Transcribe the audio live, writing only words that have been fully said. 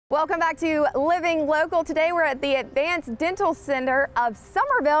Welcome back to Living Local. Today we're at the Advanced Dental Center of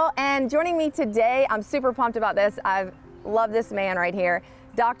Summerville, and joining me today, I'm super pumped about this. I love this man right here,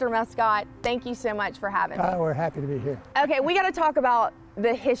 Dr. Muscat. Thank you so much for having me. We're happy to be here. Okay, we got to talk about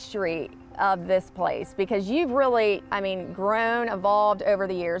the history of this place because you've really, grown, evolved over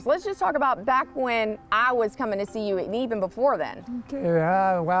the years. Let's just talk about back when I was coming to see you, and even before then. Okay,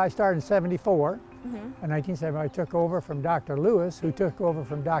 well, I started in '74. In 1970, I took over from Dr. Lewis, who took over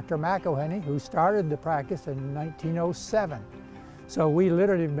from Dr. McElhenney, who started the practice in 1907. So we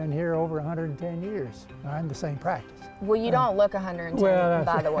literally have been here over 110 years in the same practice. Well, you don't look 110, well,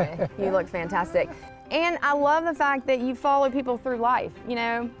 by the way. You look fantastic. And I love the fact that you follow people through life, you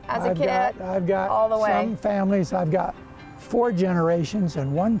know, as a kid, I've got all the way. Some families, I've got 4 generations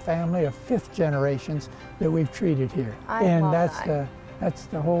and one family of 5th generations that we've treated here. I love that's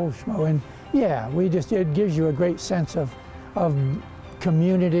the whole schmo. And yeah, it gives you a great sense of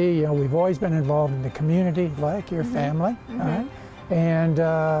community. You know, we've always been involved in the community, like your family. Right? And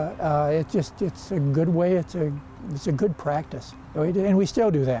it's a good way. It's a good practice, and we still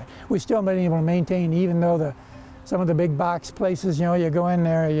do that. We've still been able to maintain, even though some of the big box places, you know, you go in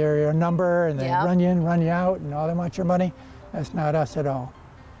there, your number, and they run you in, run you out, and all they want your money. That's not us at all.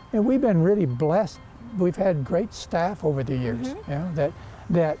 And we've been really blessed. We've had great staff over the years, you know,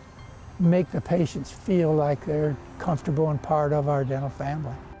 that make the patients feel like they're comfortable and part of our dental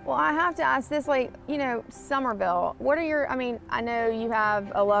family. Well, I have to ask this, like, you know, Summerville, what are your, I know you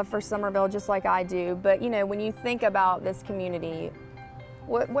have a love for Summerville just like I do, but, you know, when you think about this community,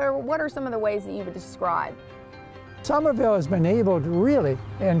 what are some of the ways that you would describe? Summerville has been able to really,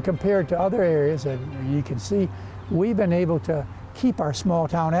 and compared to other areas, and you can see, we've been able to keep our small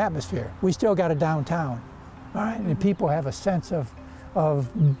town atmosphere. We still got a downtown, all right? And people have a sense of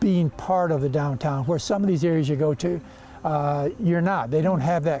being part of the downtown, where some of these areas you go to, you're not. They don't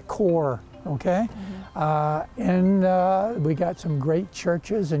have that core, okay? And we got some great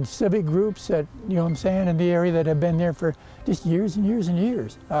churches and civic groups that, you know what I'm saying, in the area that have been there for just years and years and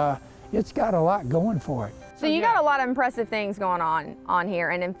years. It's got a lot going for it. So you got a lot of impressive things going on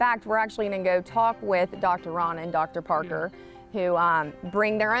here, and in fact, we're actually going to go talk with Dr. Ron and Dr. Parker, who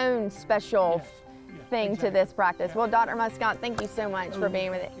bring their own special thing to this practice. Well, Dr. Muscat, thank you so much for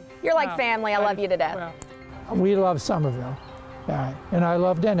being with it. You're like family. I love you to death. We love Summerville, and I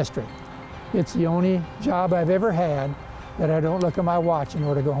love dentistry. It's the only job I've ever had that I don't look at my watch in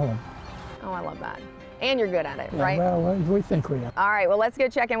order to go home. Oh, I love that. And you're good at it, right? Well, we think we are. All right, well, let's go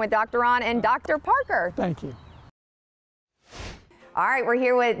check in with Dr. Ron and Dr. Parker. Thank you. All right, we're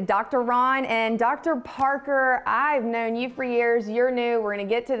here with Dr. Ron and Dr. Parker. I've known you for years. You're new. We're going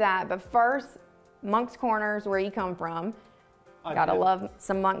to get to that. But first, Moncks Corner is where you come from. Gotta love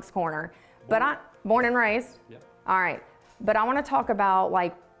some Moncks Corner. Born and raised? Yep. All right. But I want to talk about,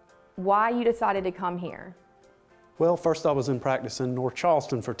 like, why you decided to come here. Well, first I was in practice in North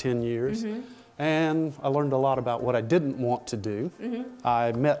Charleston for 10 years. And I learned a lot about what I didn't want to do.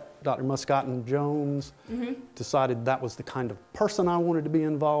 I met Dr. Muscat and Jones, decided that was the kind of person I wanted to be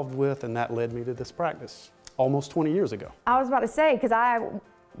involved with, and that led me to this practice almost 20 years ago. I was about to say, because I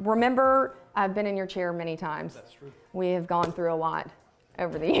remember I've been in your chair many times. That's true. We have gone through a lot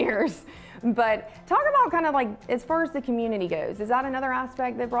over the years. But talk about kind of like, as far as the community goes, is that another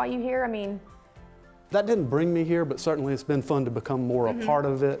aspect that brought you here? That didn't bring me here, but certainly it's been fun to become more a part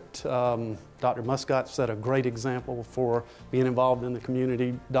of it. Dr. Muscat set a great example for being involved in the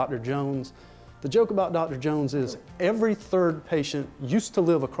community. Dr. Jones, the joke about Dr. Jones is every 3rd patient used to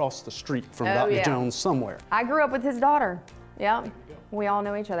live across the street from Dr. Jones somewhere. I grew up with his daughter. Yeah, we all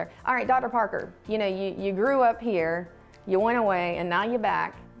know each other. All right, Dr. Parker, you know, you grew up here, you went away, and now you're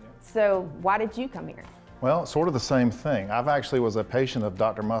back. So why did you come here? Well, sort of the same thing. I've actually was a patient of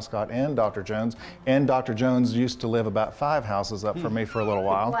Dr. Muscat and Dr. Jones, and Dr. Jones used to live about 5 houses up from me for a little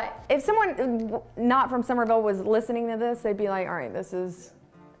while. If someone not from Summerville was listening to this, they'd be like, all right, this is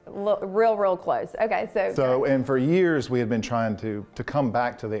real close. Okay, so. And for years we had been trying to come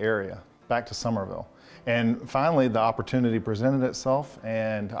back to the area, back to Summerville. And finally the opportunity presented itself,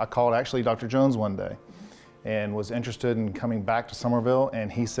 and I called actually Dr. Jones one day and was interested in coming back to Summerville,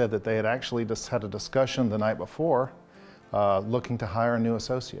 and he said that they had actually just had a discussion the night before looking to hire a new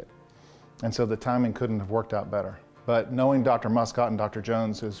associate. And so the timing couldn't have worked out better. But knowing Dr. Muscat and Dr.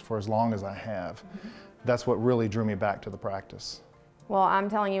 Jones is for as long as I have, that's what really drew me back to the practice. Well, I'm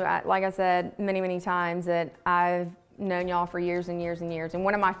telling you, like I said many times, that I've known y'all for years and years and years. And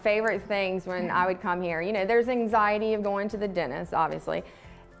one of my favorite things when I would come here, you know, there's anxiety of going to the dentist, obviously.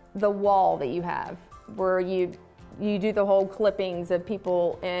 The wall that you have, where you do the whole clippings of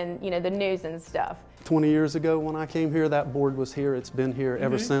people in, you know, the news and stuff. 20 years ago when I came here, that board was here. It's been here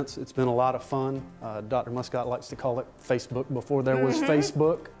ever since. It's been a lot of fun. Dr. Muscott likes to call it Facebook before there was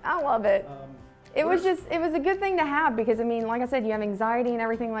Facebook. I love it. It was a good thing to have because, I mean, like I said, you have anxiety and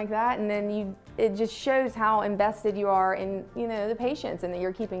everything like that, and then it just shows how invested you are in, you know, the patients and that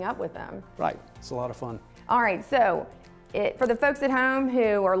you're keeping up with them. Right, it's a lot of fun. All right, so for the folks at home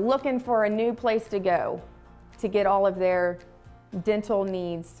who are looking for a new place to go to get all of their dental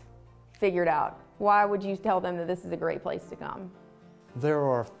needs figured out, why would you tell them that this is a great place to come? There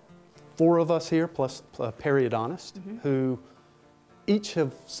are 4 of us here, plus a periodontist, who each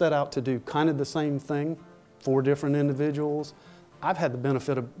have set out to do kind of the same thing, 4 different individuals. I've had the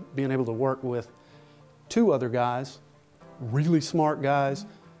benefit of being able to work with 2 other guys, really smart guys,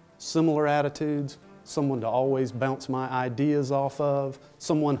 similar attitudes, someone to always bounce my ideas off of,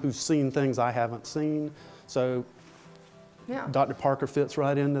 someone who's seen things I haven't seen. So Yeah. Dr. Parker fits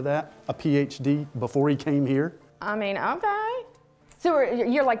right into that, a PhD before he came here. I mean, okay. So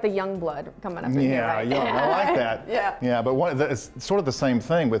you're like the young blood coming up in here, right? Yeah, I like that. Yeah. But it's sort of the same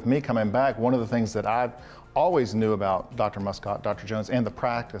thing with me coming back. One of the things that I always knew about Dr. Muscott, Dr. Jones, and the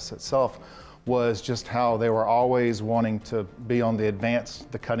practice itself was just how they were always wanting to be on the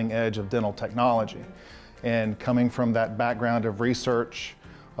cutting edge of dental technology. And coming from that background of research,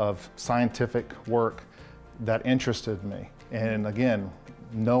 of scientific work, that interested me. And again,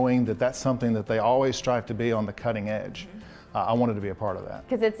 knowing that that's something that they always strive to be on the cutting edge. I wanted to be a part of that.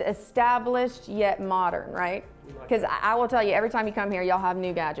 Because it's established yet modern, right? Because I will tell you, every time you come here, y'all have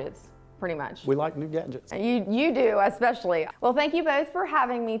new gadgets, pretty much. We like new gadgets. You do, especially. Well, thank you both for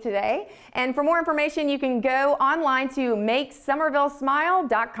having me today. And for more information, you can go online to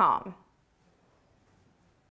makesummervillesmile.com.